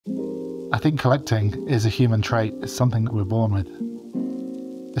I think collecting is a human trait. It's something that we're born with.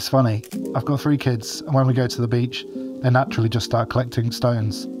 It's funny, I've got 3 kids, and when we go to the beach, they naturally just start collecting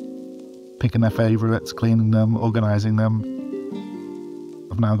stones. Picking their favourites, cleaning them, organising them.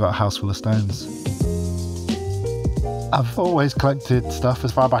 I've now got a house full of stones. I've always collected stuff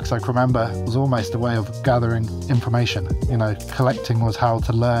as far back as I can remember. It was almost a way of gathering information. You know, collecting was how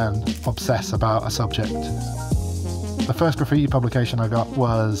to learn, obsess about a subject. The first graffiti publication I got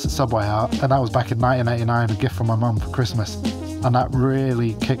was Subway Art, and that was back in 1989, a gift from my mum for Christmas. And that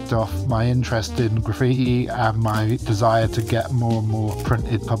really kicked off my interest in graffiti and my desire to get more and more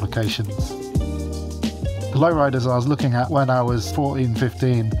printed publications. The lowriders I was looking at when I was 14,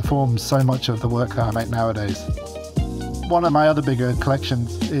 15 formed so much of the work that I make nowadays. One of my other bigger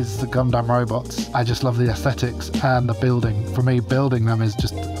collections is the Gundam Robots. I just love the aesthetics and the building. For me, building them is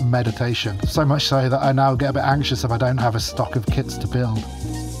just meditation. So much so that I now get a bit anxious if I don't have a stock of kits to build.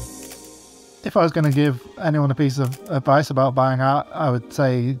 If I was going to give anyone a piece of advice about buying art, I would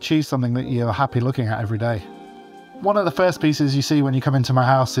say choose something that you're happy looking at every day. One of the first pieces you see when you come into my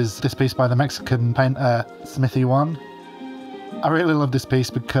house is this piece by the Mexican painter Smithy One. I really love this piece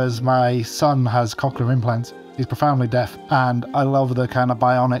because my son has cochlear implants. He's profoundly deaf, and I love the kind of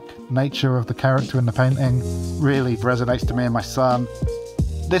bionic nature of the character in the painting. Really resonates to me and my son.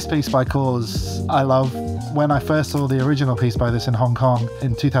 This piece by Cause, I love. When I first saw the original piece by this in Hong Kong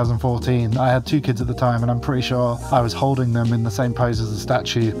in 2014, I had 2 kids at the time, and I'm pretty sure I was holding them in the same pose as the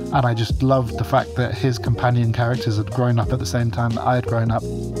statue, and I just loved the fact that his companion characters had grown up at the same time that I had grown up.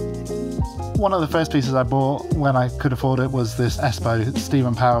 One of the first pieces I bought when I could afford it was this Espo,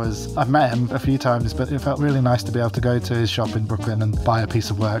 Stephen Powers. I've met him a few times, but it felt really nice to be able to go to his shop in Brooklyn and buy a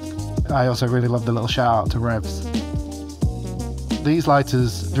piece of work. I also really love the little shout out to Revs. These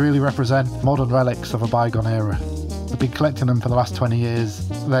lighters really represent modern relics of a bygone era. I've been collecting them for the last 20 years.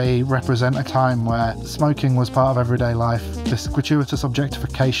 They represent a time where smoking was part of everyday life. This gratuitous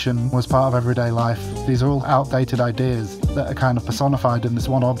objectification was part of everyday life. These are all outdated ideas that are kind of personified in this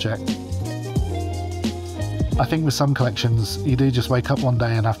one object. I think with some collections, you do just wake up one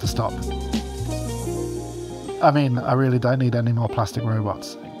day and have to stop. I mean, I really don't need any more plastic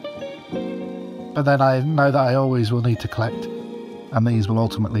robots. But then I know that I always will need to collect, and these will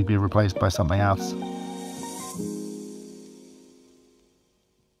ultimately be replaced by something else.